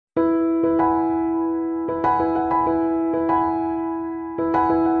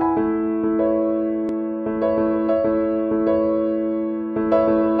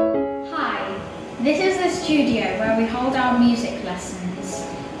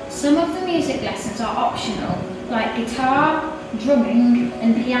Some of the music lessons are optional, like guitar, drumming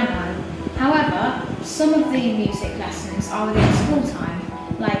and piano. However, some of the music lessons are within school time,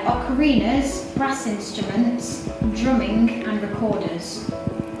 like ocarinas, brass instruments, drumming and recorders.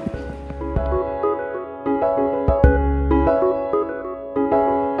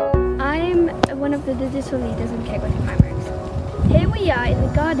 I'm one of the digital leaders in Kegworth Primary School. Here we are in the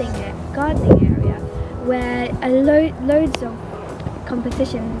gardening area where loads of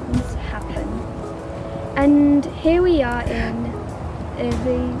competitions happen. And here we are in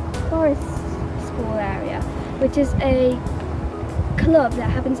the forest school area, which is a club that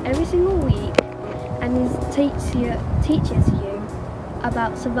happens every single week and teaches you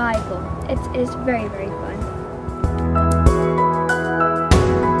about survival. It is very, very fun.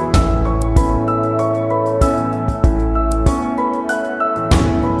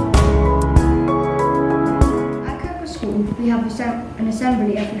 We have an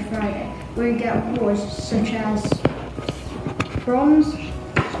assembly every Friday where we get awards such as bronze,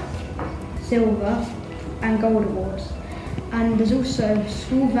 silver and gold awards. And there's also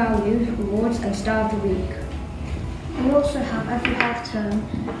school values awards and star of the week. We also have every half term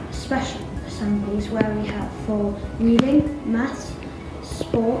special assemblies where we have for reading, maths,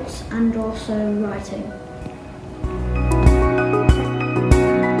 sports and also writing.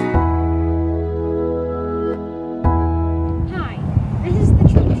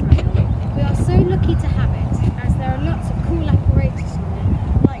 Lucky to have it, as there are lots of cool apparatus on it,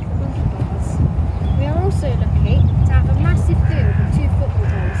 like the monkey bars. We are also lucky to have a massive field with 2 football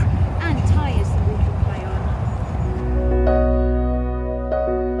balls and tyres that we can play on.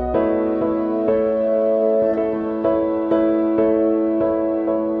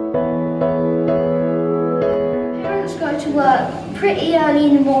 Parents go to work pretty early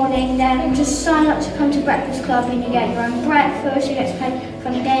in the morning, then just sign up to come to breakfast club and you get your own breakfast, you get to play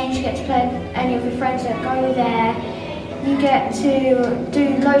fun games, you get to play with any of your friends that go there, you get to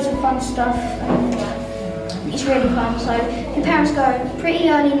do loads of fun stuff and it's really fun. So your parents go pretty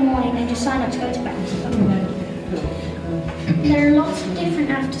early in the morning and just sign up to go to breakfast club. There are lots of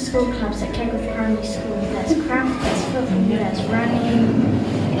different after school clubs at Kegworth Primary School. There's craft, there's football, there's running,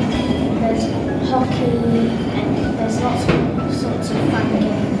 there's hockey and there's lots of sorts of fun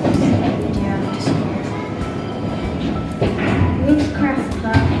games that we do after school. With Craft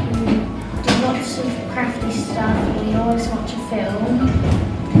Club, we do lots of crafty stuff, we always watch a film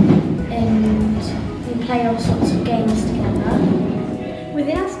and we play all sorts of games together.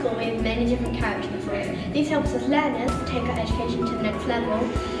 Within our school we have many different character models. These help us as learners to take our education to the next level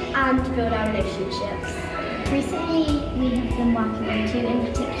and to build our relationships. Recently we have been working on 2 in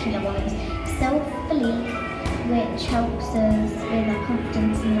particular ones. Self-belief, which helps us with our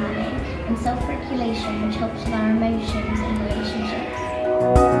confidence in learning, and self-regulation, which helps with our emotions and relationships.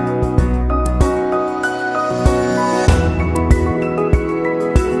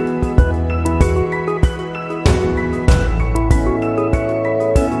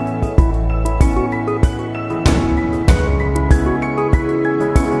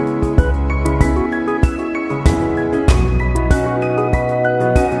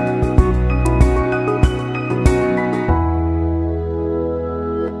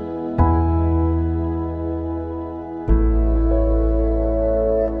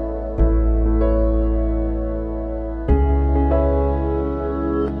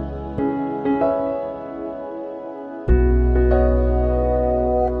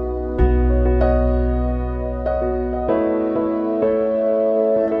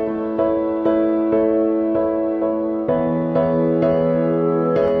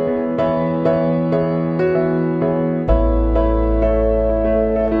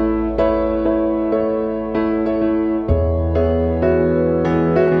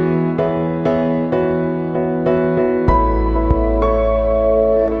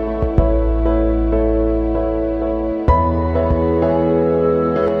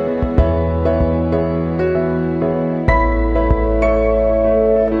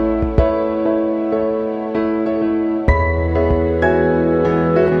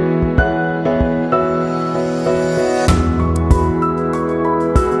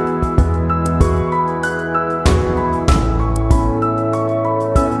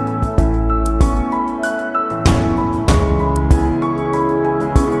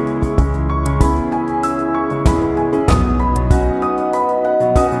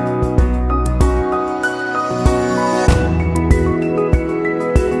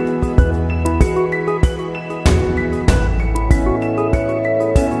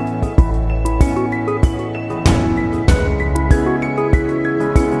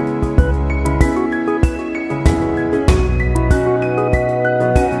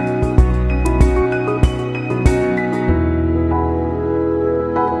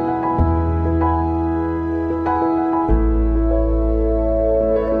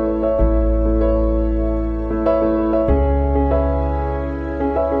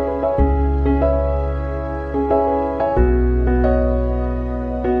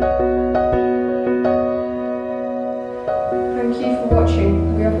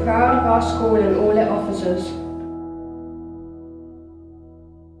 our school and all it offers us.